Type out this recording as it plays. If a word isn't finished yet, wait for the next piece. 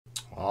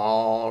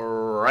All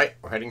right,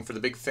 we're heading for the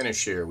big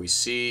finish here. We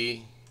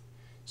see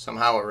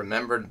somehow it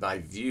remembered my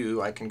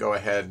view. I can go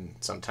ahead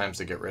sometimes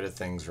to get rid of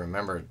things.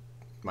 Remember,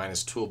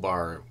 minus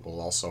toolbar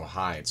will also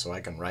hide, so I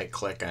can right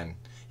click on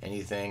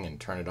anything and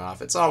turn it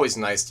off. It's always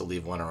nice to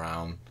leave one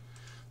around,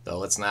 though.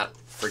 Let's not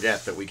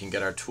forget that we can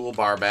get our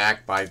toolbar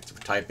back by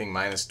typing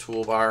minus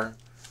toolbar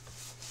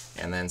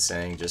and then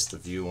saying just the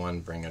view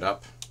one, bring it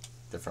up,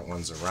 different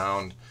ones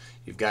around.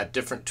 You've got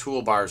different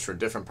toolbars for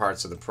different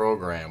parts of the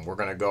program. We're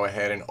going to go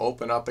ahead and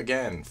open up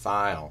again,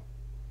 File.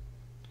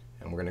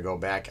 And we're going to go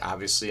back.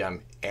 Obviously,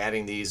 I'm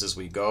adding these as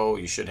we go.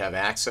 You should have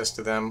access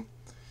to them.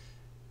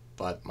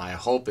 But my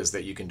hope is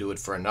that you can do it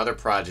for another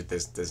project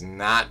that does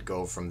not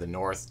go from the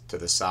north to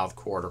the south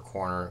quarter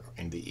corner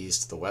and the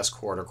east to the west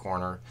quarter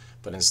corner,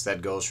 but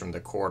instead goes from the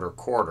quarter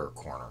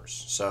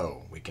corners.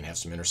 So we can have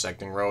some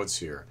intersecting roads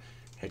here.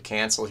 Hit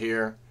cancel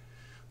here.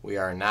 We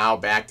are now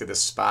back to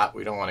this spot.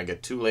 We don't want to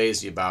get too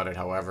lazy about it,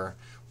 however.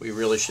 We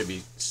really should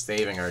be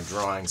saving our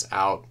drawings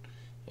out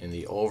in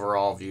the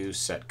overall view,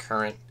 set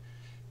current.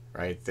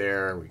 Right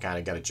there, we kind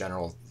of got a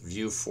general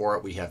view for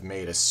it. We have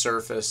made a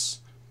surface,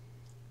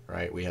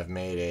 right? We have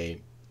made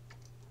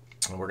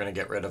and we're going to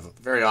get rid of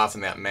very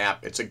often that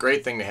map. It's a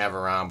great thing to have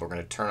around, but we're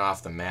going to turn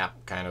off the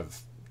map kind of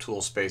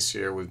tool space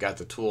here. We've got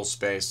the tool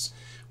space.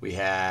 We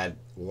had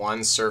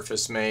one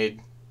surface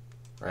made,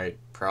 right?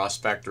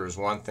 Prospector is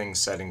one thing,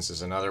 settings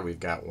is another. We've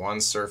got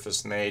one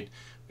surface made.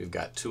 We've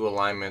got two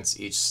alignments.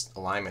 Each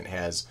alignment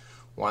has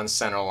one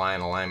center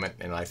line alignment,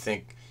 and I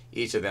think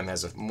each of them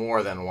has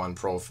more than one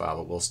profile,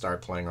 but we'll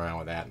start playing around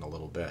with that in a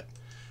little bit.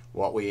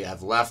 What we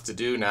have left to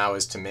do now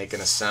is to make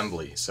an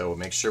assembly. So we'll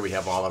make sure we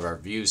have all of our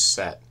views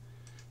set.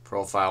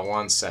 Profile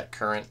 1, set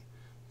current.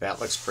 That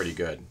looks pretty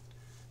good.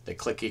 The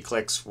clicky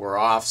clicks were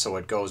off, so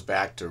it goes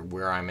back to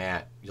where I'm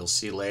at. You'll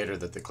see later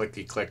that the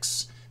clicky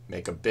clicks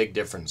make a big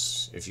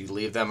difference. If you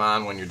leave them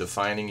on when you're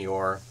defining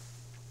your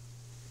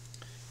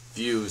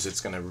views,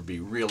 it's going to be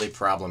really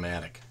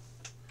problematic.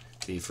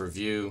 V for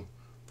view,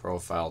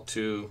 profile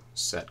 2,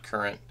 set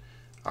current.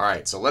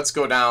 Alright, so let's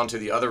go down to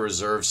the other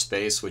reserve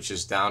space, which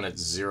is down at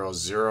 0,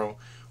 0.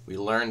 We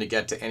learn to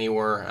get to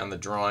anywhere on the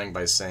drawing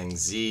by saying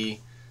Z,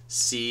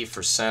 C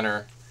for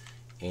center,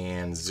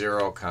 and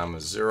 0,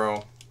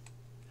 0,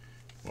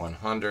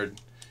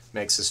 100.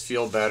 Makes us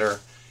feel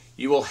better.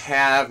 You will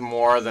have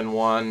more than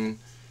one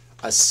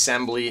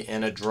assembly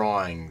in a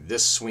drawing.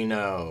 This we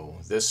know.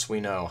 This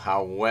we know.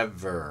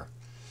 However,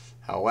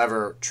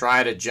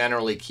 try to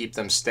generally keep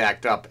them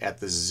stacked up at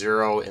the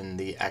 0 in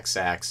the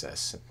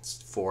x-axis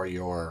for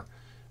your,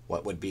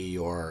 what would be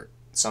your,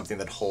 something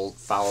that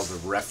follows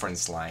the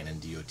reference line in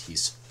DOT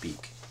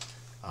speak.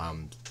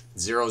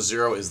 0,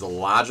 0 is the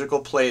logical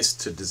place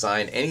to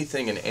design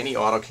anything in any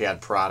AutoCAD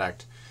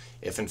product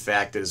if in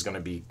fact it is going to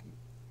be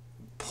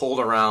pulled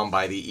around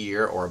by the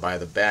ear or by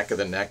the back of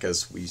the neck,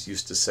 as we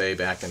used to say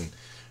back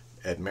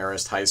at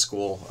Marist High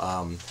School.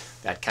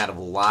 That kind of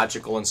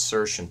logical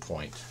insertion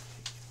point.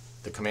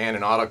 The command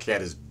in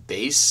AutoCAD is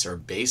base or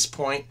base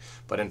point,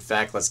 but in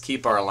fact let's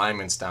keep our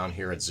alignments down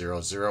here at 0,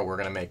 0. We're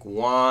going to make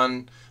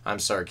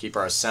keep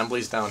our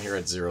assemblies down here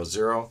at 0,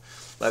 0.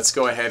 Let's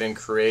go ahead and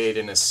create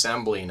an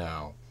assembly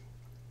now.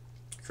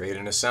 Create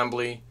an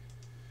assembly,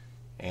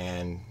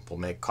 and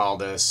we'll call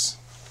this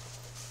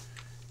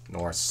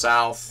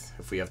north-south.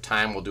 If we have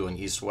time, we'll do an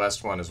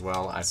east-west one as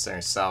well. I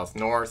say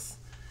south-north,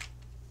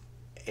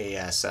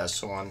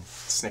 ASS one,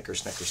 snicker,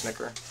 snicker,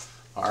 snicker.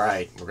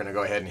 Alright, we're going to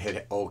go ahead and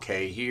hit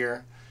OK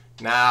here.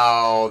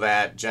 Now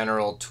that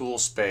general tool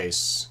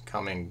space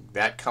coming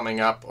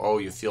up, oh,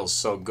 you feel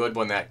so good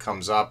when that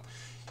comes up.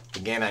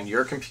 Again, on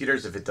your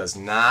computers, if it does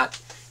not,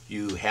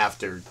 you have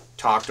to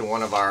talk to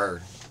one of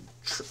our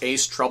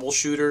ace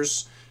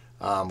troubleshooters.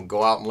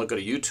 Go out and look at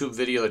a YouTube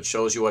video that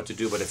shows you what to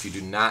do, but if you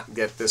do not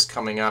get this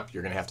coming up,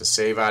 you're going to have to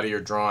save out of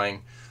your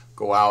drawing,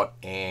 go out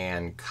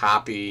and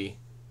copy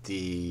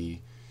the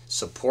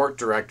support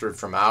directory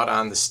from out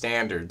on the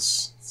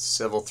standards,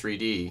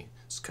 Civil3d,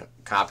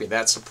 copy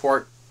that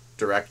support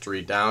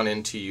directory down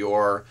into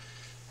your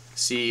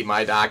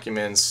My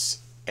Documents,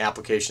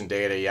 application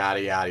data,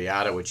 yada, yada,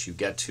 yada, which you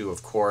get to,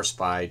 of course,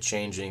 by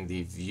changing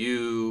the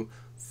view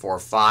for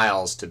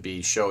files to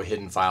be show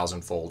hidden files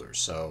and folders.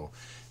 So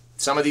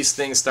some of these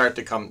things start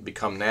to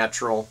become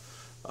natural.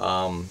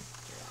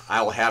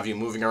 I will have you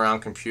moving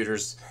around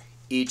computers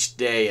each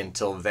day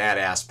until that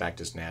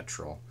aspect is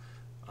natural.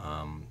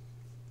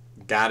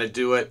 Got to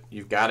do it.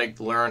 You've got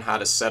to learn how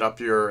to set up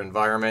your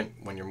environment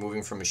when you're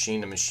moving from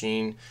machine to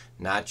machine,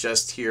 not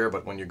just here,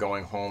 but when you're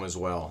going home as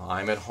well.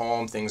 I'm at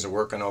home. Things are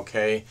working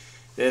okay.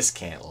 This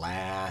can't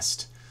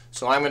last.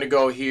 So I'm going to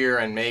go here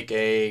and make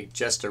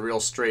just a real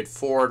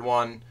straightforward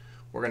one.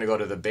 We're going to go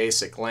to the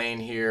basic lane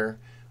here.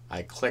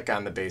 I click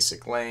on the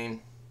basic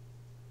lane.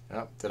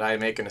 Oh, did I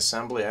make an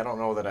assembly? I don't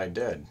know that I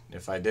did.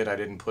 If I did, I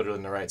didn't put it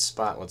in the right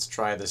spot. Let's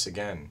try this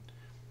again.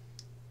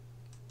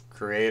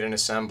 Create an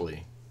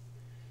assembly.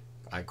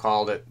 I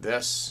called it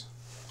this.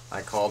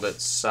 I called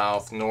it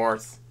South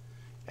North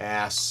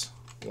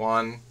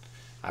AS1.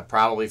 I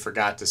probably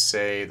forgot to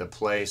say the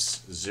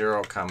place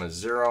 0,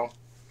 0.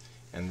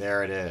 And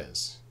there it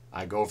is.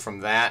 I go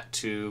from that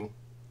to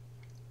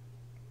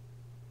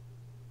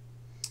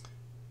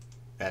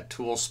that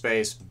tool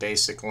space,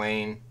 basic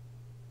lane.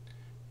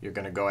 You're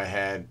going to go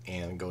ahead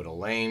and go to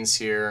lanes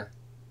here,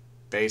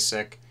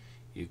 basic.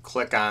 You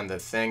click on the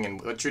thing,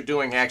 and what you're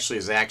doing actually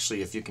is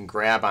if you can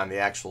grab on the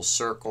actual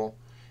circle,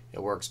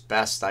 it works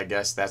best. I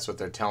guess that's what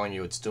they're telling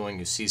you it's doing.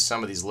 You see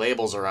some of these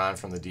labels are on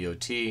from the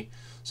DOT,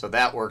 so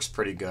that works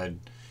pretty good.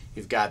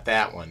 You've got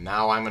that one.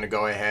 Now I'm going to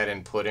go ahead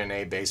and put in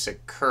a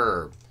basic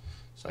curb.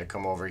 So I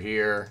come over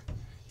here.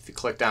 If you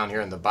click down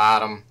here in the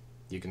bottom,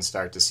 you can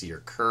start to see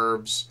your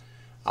curbs.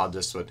 I'll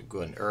just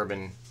go in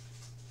urban,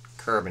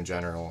 curb in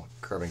general,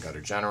 curb and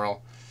gutter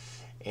general.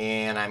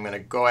 And I'm going to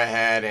go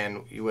ahead,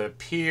 and it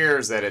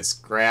appears that it's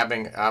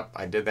grabbing up.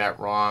 I did that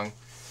wrong.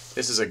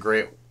 This is a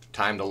great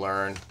time to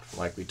learn,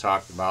 like we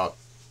talked about.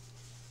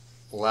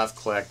 Left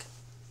click,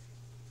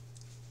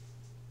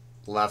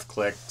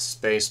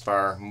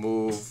 spacebar,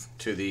 move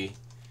to the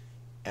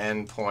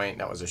end point.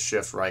 That was a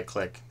shift right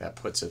click. That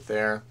puts it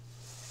there.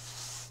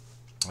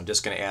 I'm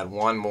just going to add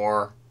one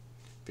more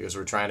because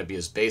we're trying to be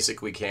as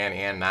basic we can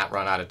and not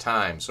run out of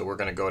time. So we're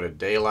going to go to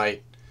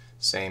daylight.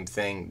 Same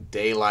thing,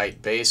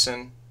 daylight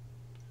basin.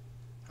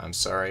 I'm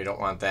sorry, you don't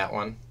want that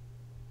one.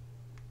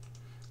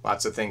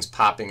 Lots of things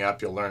popping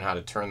up. You'll learn how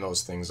to turn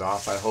those things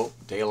off, I hope.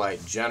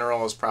 Daylight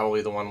general is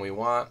probably the one we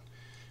want.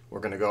 We're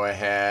going to go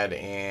ahead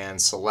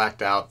and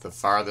select out the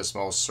farthest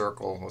most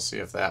circle. We'll see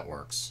if that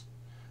works.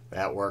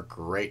 That worked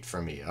great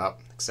for me,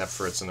 except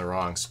for it's in the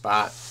wrong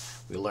spot.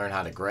 We learn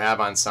how to grab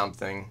on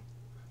something.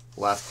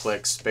 Left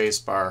click,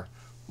 spacebar,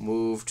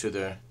 move to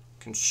the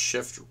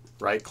shift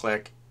right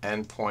click,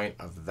 end point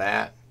of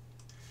that.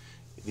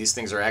 These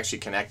things are actually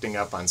connecting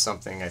up on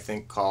something I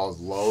think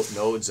called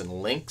nodes and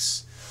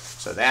links.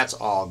 So that's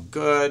all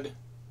good.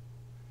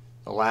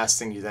 The last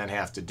thing you then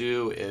have to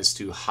do is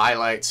to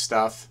highlight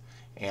stuff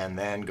and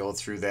then go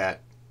through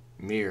that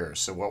mirror.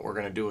 So what we're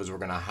going to do is we're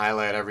going to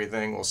highlight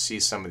everything. We'll see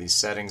some of these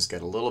settings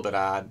get a little bit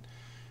odd.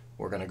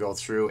 We're going to go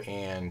through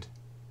and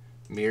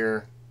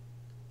mirror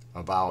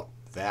about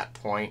that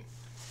point.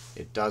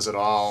 It does it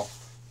all.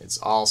 It's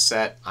all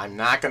set. I'm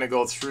not going to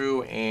go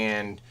through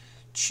and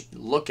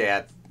look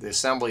at the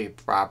assembly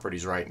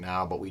properties right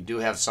now, but we do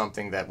have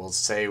something that will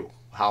say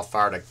how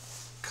far to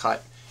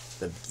cut.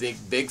 The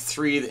big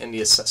three in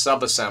the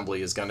subassembly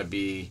is going to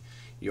be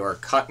your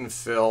cut and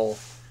fill,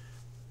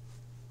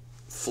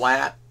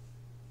 flat,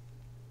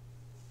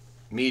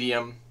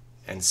 medium,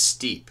 and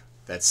steep.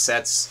 That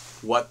sets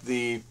what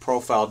the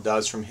profile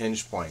does from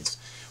hinge points.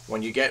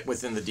 When you get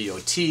within the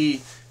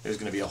DOT, there's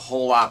going to be a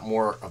whole lot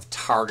more of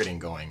targeting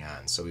going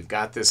on. So we've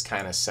got this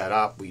kind of set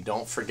up. We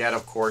don't forget,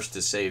 of course,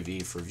 to say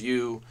V for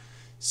view,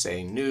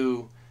 say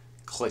new,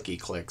 clicky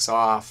clicks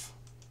off,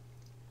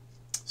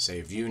 say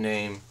view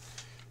name,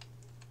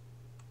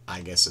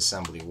 I guess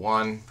assembly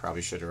 1.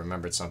 Probably should have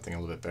remembered something a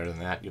little bit better than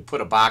that. You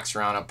put a box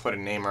around it, put a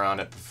name around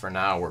it, but for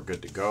now we're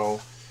good to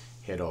go.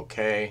 Hit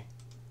OK.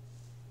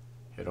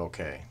 Hit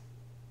OK.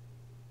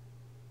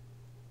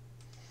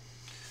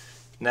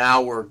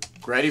 Now we're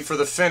ready for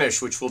the finish,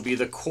 which will be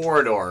the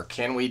corridor.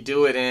 Can we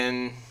do it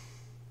in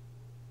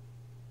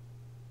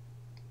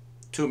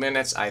 2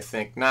 minutes? I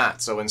think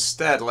not. So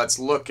instead, let's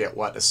look at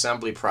what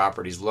assembly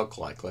properties look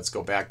like. Let's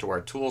go back to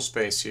our tool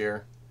space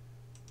here.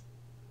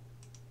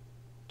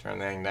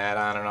 Turning that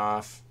on and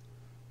off.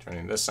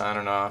 Turning this on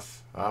and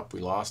off. Oh,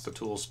 we lost the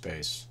tool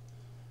space.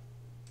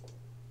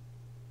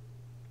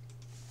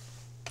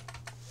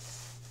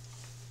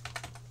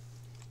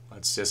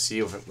 Let's just see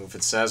if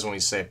it says when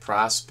we say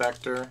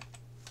prospector.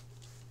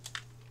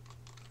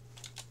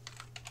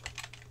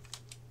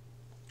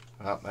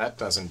 Oh, that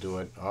doesn't do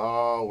it.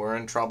 Oh, we're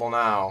in trouble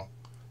now.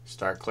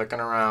 Start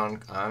clicking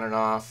around, on and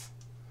off.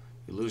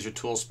 You lose your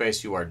tool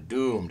space, you are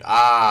doomed.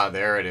 Ah,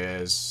 there it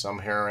is.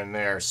 Some here and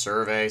there.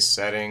 Survey,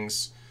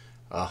 settings.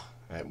 Oh,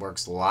 that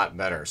works a lot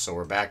better. So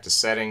we're back to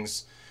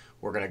settings.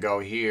 We're going to go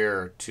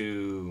here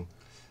to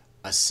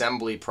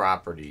assembly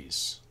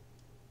properties.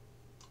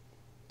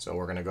 So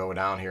we're going to go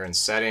down here in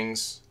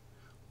settings.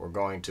 We're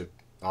going to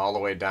all the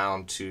way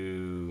down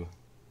to,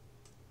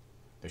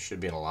 they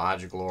should be in a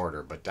logical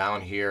order, but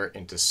down here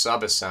into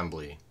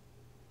subassembly,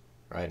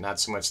 right? Not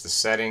so much the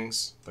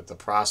settings, but the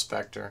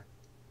prospector.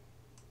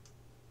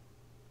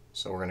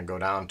 So we're going to go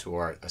down to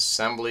our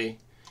assembly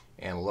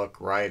and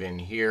look right in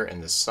here in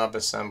the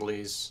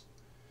subassemblies,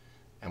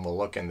 and we'll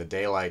look in the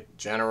daylight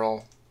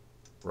general,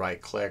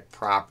 right click,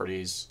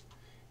 properties,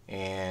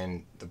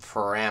 and the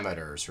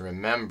parameters.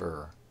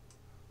 Remember,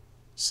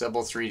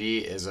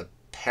 Civil3d is a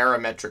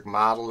parametric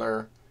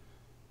modeler.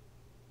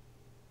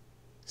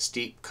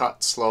 Steep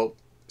cut slope,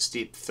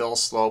 steep fill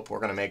slope. We're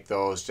going to make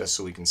those just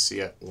so we can see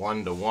it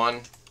 1 to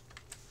 1.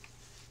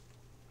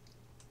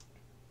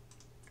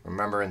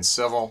 Remember in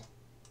Civil,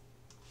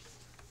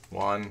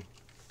 1.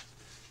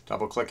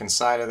 Double click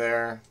inside of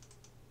there,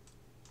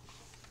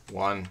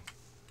 1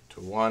 to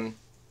 1.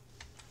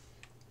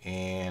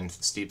 And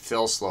steep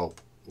fill slope,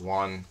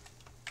 1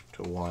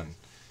 to 1.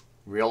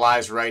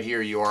 Realize right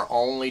here you are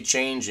only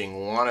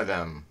changing one of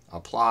them.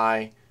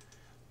 Apply,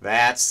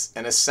 That's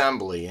an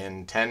assembly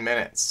in 10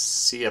 minutes.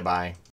 See ya, bye.